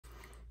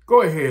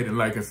go ahead and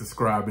like and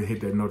subscribe and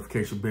hit that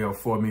notification bell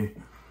for me.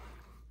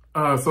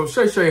 So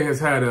Shay has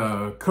had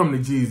a come to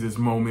Jesus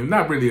moment.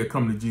 Not really a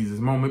come to Jesus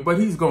moment, but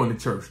he's going to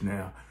church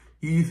now.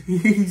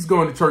 He's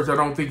going to church. I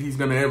don't think he's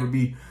going to ever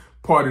be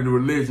part of the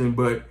religion,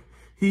 but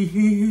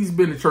he's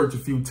been to church a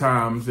few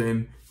times,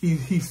 and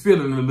he's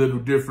feeling a little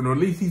different, or at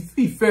least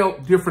he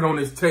felt different on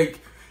his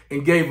take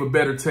and gave a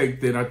better take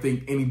than I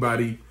think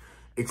anybody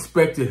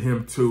expected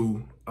him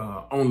to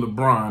on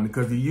LeBron,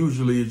 because he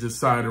usually is just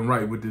siding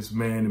right with this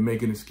man and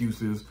making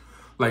excuses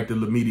like the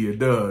media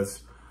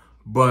does.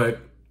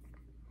 But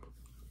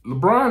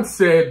LeBron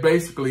said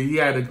basically he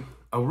had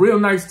a real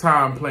nice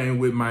time playing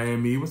with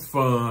Miami. It was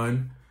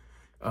fun.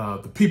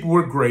 The people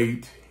were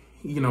great.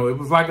 You know, it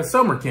was like a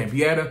summer camp. He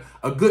had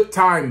a good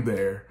time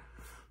there.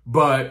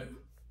 But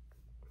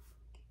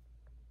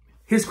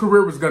his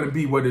career was going to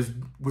be what it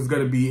was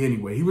going to be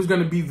anyway. He was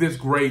going to be this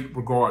great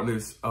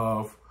regardless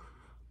of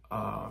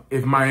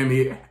if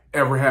Miami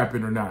ever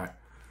happened or not.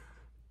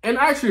 And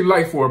I actually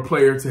like for a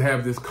player to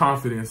have this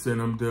confidence in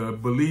him, to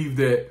believe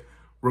that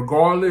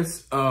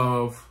regardless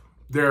of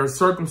their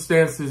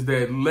circumstances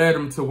that led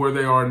them to where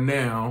they are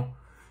now,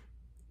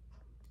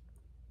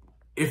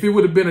 if it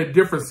would have been a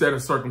different set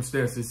of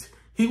circumstances,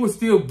 he would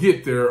still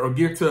get there or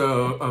get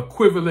to an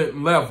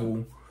equivalent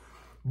level.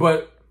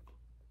 But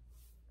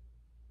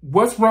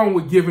what's wrong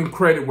with giving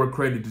credit where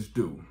credit is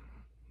due?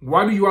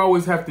 Why do you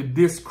always have to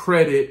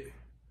discredit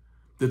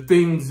the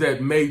things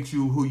that made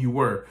you who you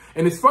were?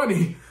 And it's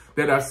funny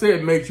that I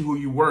said made you who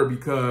you were,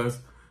 because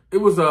it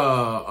was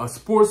a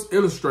Sports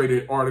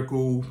Illustrated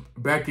article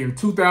back in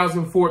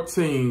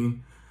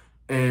 2014,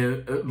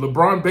 and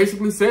LeBron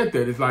basically said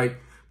that. It's like,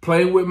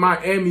 playing with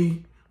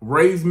Miami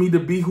raised me to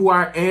be who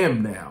I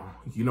am now.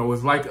 You know, it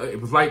was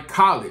like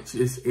college.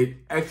 It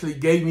actually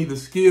gave me the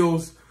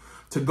skills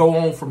to go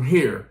on from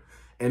here.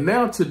 And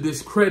now to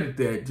discredit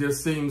that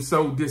just seems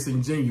so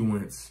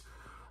disingenuous.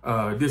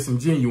 Yeah,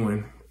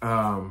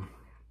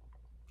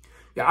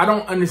 I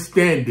don't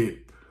understand it.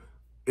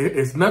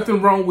 It's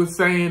nothing wrong with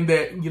saying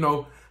that, you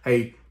know,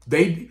 hey,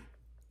 they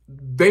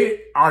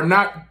are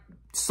not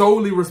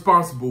solely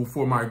responsible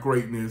for my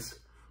greatness.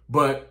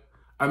 But,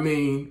 I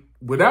mean,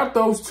 without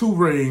those 2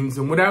 rings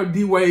and without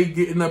D-Wade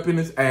getting up in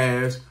his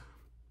ass,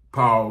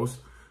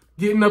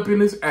 getting up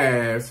in his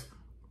ass,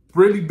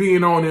 really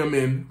being on him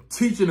and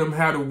teaching him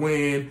how to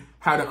win,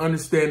 how to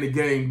understand the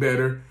game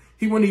better,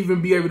 he wouldn't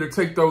even be able to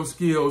take those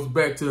skills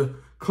back to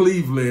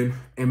Cleveland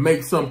and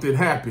make something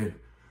happen.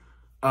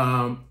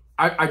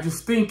 I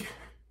just think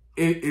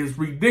it is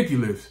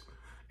ridiculous.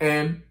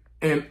 And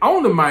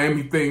on the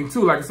Miami thing,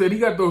 too, like I said, he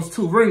got those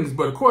 2 rings.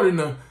 But according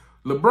to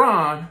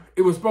LeBron,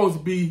 it was supposed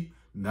to be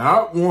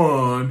not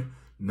 1,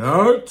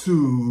 not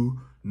 2,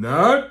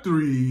 not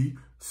 3,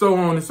 so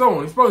on and so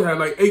on. He's supposed to have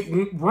like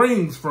 8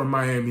 rings from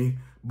Miami.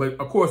 But,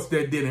 of course,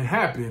 that didn't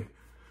happen.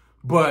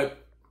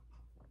 But,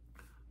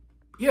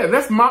 yeah,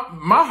 that's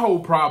my whole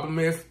problem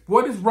is,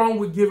 what is wrong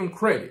with giving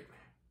credit?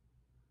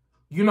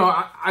 You know,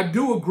 I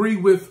do agree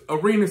with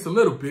Arenas a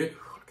little bit.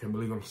 I can't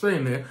believe I'm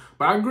saying that.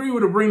 But I agree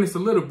with Arenas a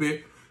little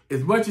bit.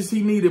 As much as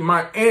he needed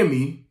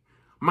Miami,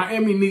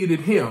 Miami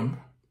needed him.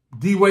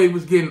 D-Wade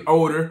was getting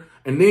older.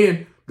 And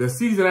then the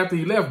season after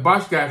he left,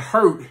 Bosh got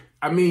hurt.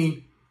 I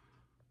mean,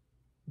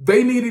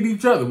 they needed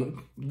each other.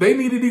 They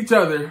needed each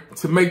other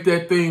to make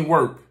that thing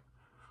work.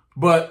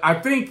 But I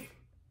think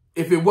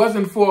if it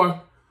wasn't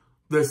for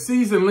the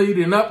season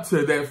leading up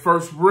to that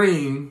first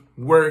ring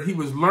where he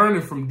was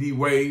learning from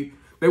D-Wade,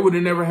 they would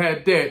have never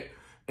had that.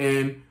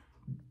 And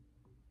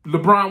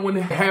LeBron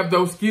wouldn't have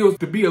those skills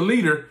to be a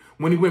leader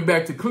when he went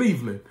back to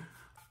Cleveland.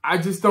 I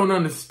just don't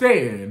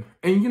understand.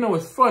 And, you know,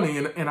 it's funny,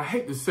 and I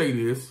hate to say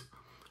this,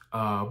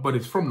 but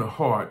it's from the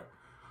heart.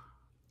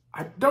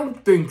 I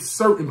don't think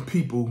certain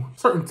people,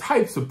 certain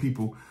types of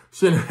people,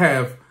 shouldn't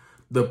have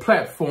the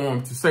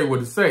platform to say what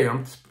to say.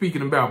 I'm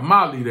speaking about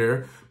Molly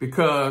there,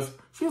 because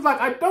she was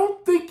like, I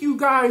don't think you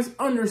guys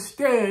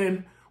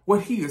understand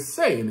what he is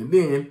saying. And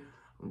then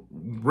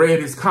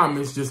read his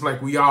comments just like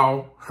we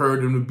all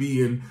heard him to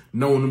be and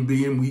known him to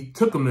be, and we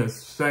took him the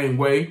same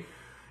way.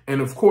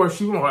 And of course,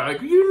 she was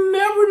like, you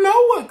never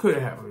know what could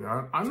happen.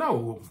 I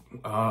know,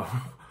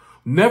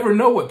 never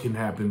know what can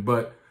happen,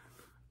 but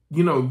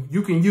you know,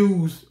 you can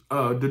use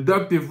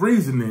deductive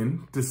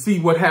reasoning to see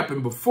what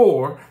happened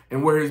before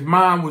and where his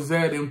mind was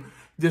at and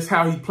just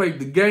how he played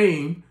the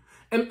game.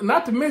 And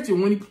not to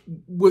mention, when he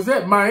was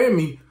at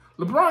Miami,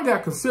 LeBron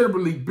got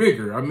considerably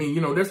bigger. I mean,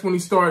 you know, that's when he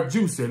started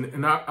juicing,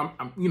 and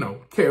I'm you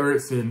know,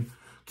 carrots and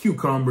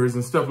cucumbers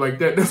and stuff like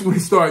that. That's when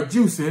he started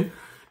juicing,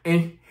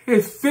 and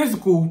his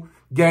physical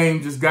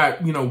game just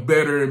got, you know,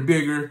 better and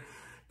bigger.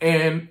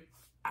 And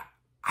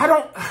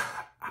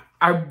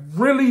I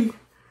really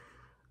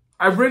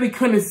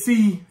couldn't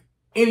see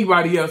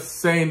anybody else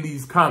saying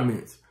these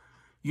comments.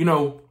 You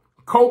know,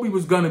 Kobe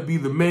was going to be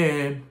the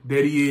man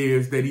that he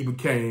is, that he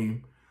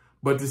became.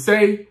 But to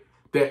say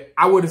that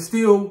I would have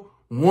still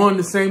won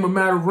the same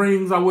amount of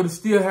rings, I would have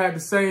still had the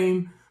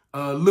same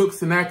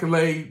looks and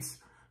accolades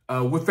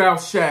without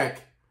Shaq,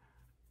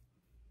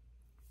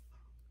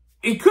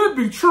 it could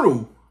be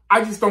true.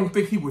 I just don't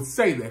think he would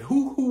say that.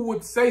 Who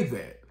would say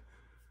that?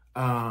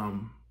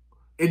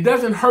 It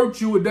doesn't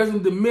hurt you. It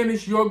doesn't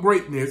diminish your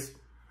greatness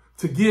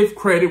to give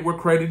credit where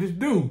credit is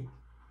due.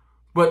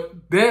 But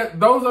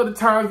those are the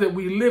times that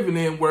we're living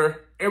in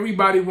where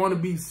everybody want to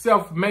be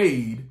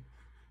self-made.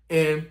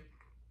 And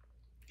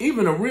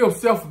even a real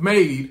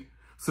self-made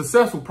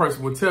successful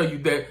person will tell you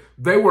that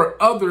there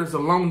were others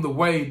along the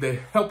way that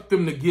helped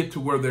them to get to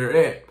where they're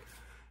at.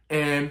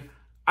 And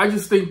I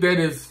just think that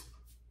is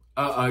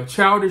a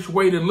childish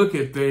way to look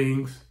at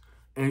things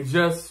and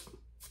just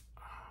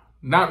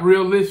not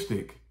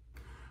realistic.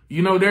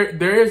 You know,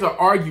 there is an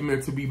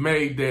argument to be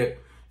made that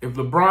if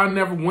LeBron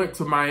never went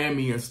to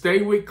Miami and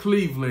stayed with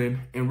Cleveland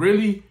and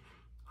really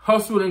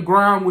hustled and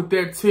grind with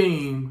that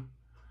team,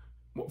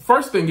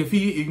 first thing, if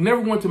he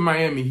never went to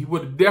Miami, he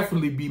would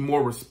definitely be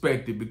more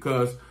respected,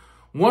 because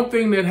one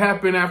thing that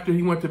happened after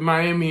he went to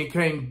Miami and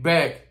came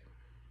back,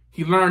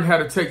 he learned how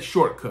to take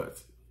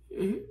shortcuts.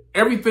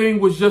 Everything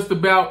was just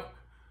about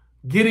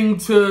getting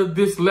to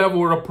this level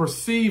or a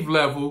perceived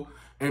level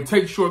and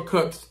take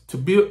shortcuts to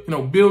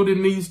build,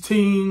 building these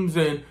teams.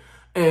 And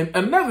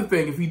another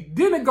thing, if he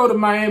didn't go to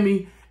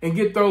Miami and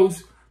get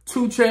those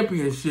 2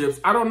 championships,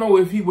 I don't know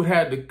if he would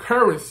have the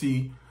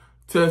currency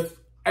to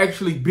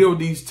actually build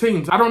these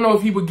teams. I don't know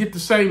if he would get the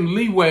same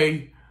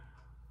leeway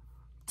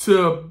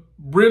to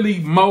really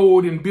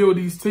mold and build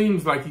these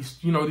teams like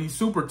these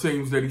super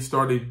teams that he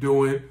started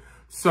doing.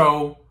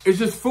 So it's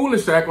just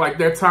foolish to act like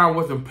that time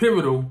wasn't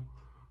pivotal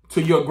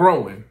to your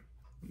growing.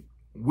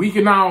 We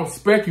can all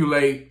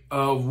speculate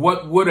of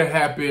what would have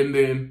happened.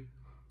 And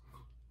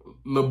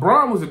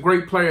LeBron was a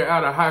great player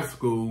out of high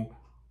school.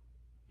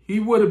 He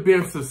would have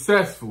been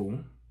successful.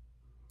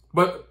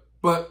 But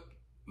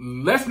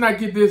let's not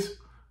get this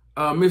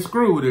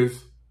miscrewed.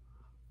 As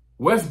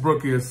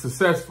Westbrook is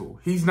successful.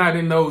 He's not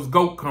in those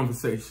GOAT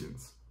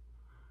conversations.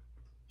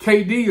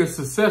 KD is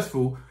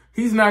successful.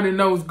 He's not in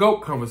those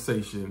GOAT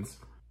conversations.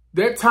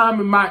 That time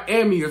in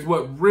Miami is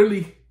what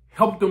really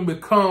helped him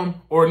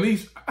become, or at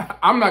least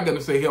I'm not going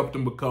to say helped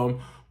him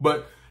become,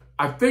 but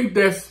I think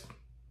that's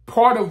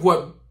part of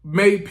what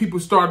made people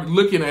start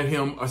looking at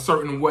him a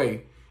certain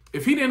way.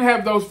 If he didn't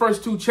have those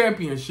first 2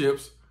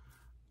 championships,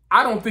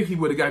 I don't think he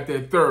would have got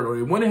that third, or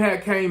it wouldn't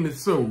have came as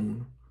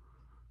soon.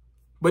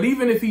 But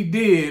even if he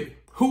did,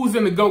 who's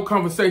in the GOAT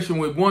conversation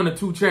with 1 or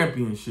 2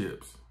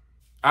 championships?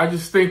 I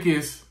just think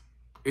it's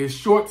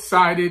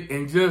short-sighted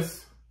and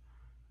just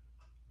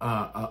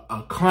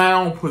a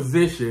clown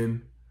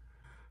position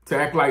to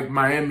act like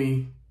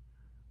Miami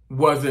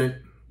wasn't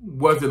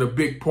a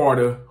big part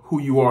of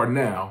who you are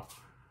now.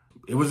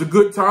 It was a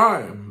good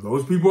time.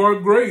 Those people are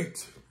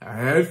great. I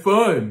had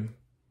fun.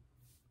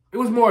 It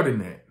was more than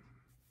that.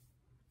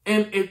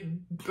 And it,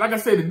 like I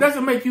said, it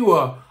doesn't make you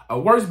a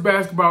worse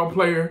basketball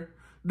player.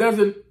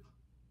 Doesn't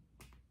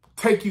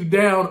take you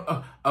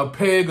down a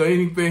peg or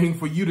anything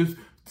for you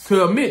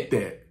to admit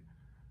that.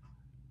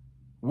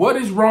 What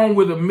is wrong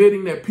with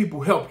admitting that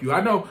people help you?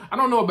 I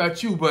don't know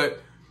about you, but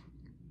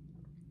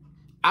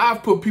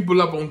I've put people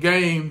up on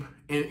game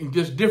in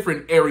just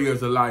different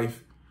areas of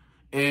life.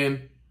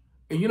 And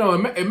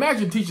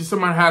imagine teaching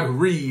somebody how to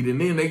read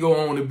and then they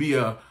go on to be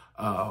a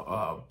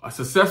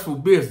successful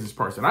business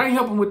person. I ain't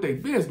helping with their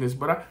business,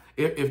 but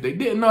if they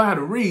didn't know how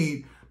to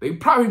read, they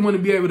probably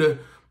wouldn't be able to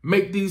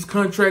make these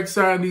contracts,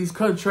 sign these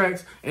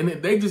contracts, and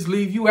they just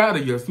leave you out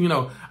of yours.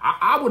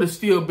 I would have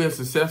still been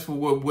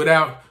successful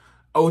without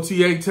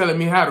OTA telling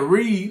me how to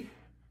read.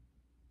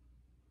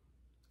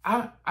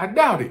 I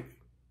doubt it.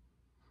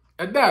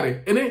 I doubt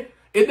it. And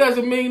it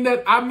doesn't mean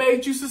that I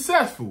made you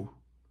successful.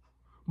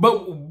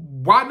 But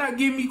why not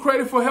give me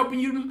credit for helping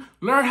you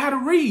learn how to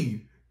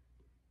read?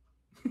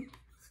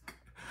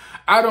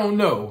 I don't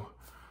know.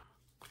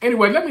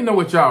 Anyway, let me know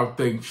what y'all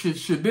think.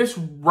 Should this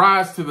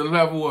rise to the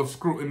level of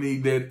scrutiny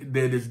that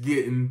is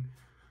getting?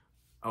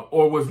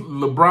 Or was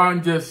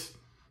LeBron just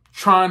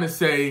trying to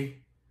say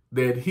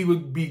that he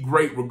would be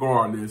great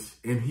regardless,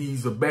 and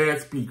he's a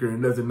bad speaker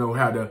and doesn't know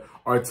how to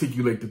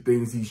articulate the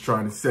things he's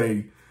trying to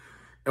say?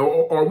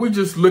 Or are we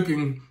just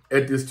looking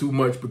at this too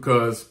much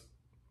because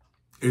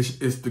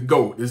it's the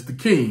GOAT, it's the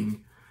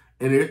king,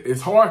 and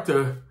it's hard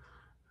to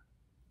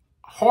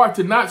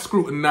not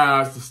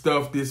scrutinize the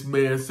stuff this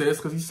man says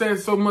because he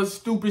says so much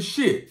stupid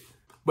shit.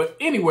 But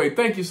anyway,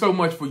 thank you so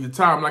much for your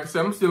time. Like I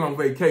said, I'm still on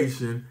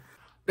vacation.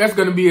 That's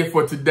going to be it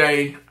for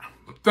today.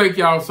 Thank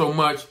y'all so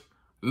much.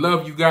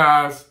 Love you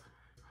guys.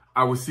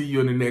 I will see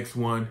you in the next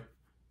one.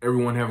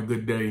 Everyone have a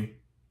good day.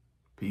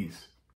 Peace.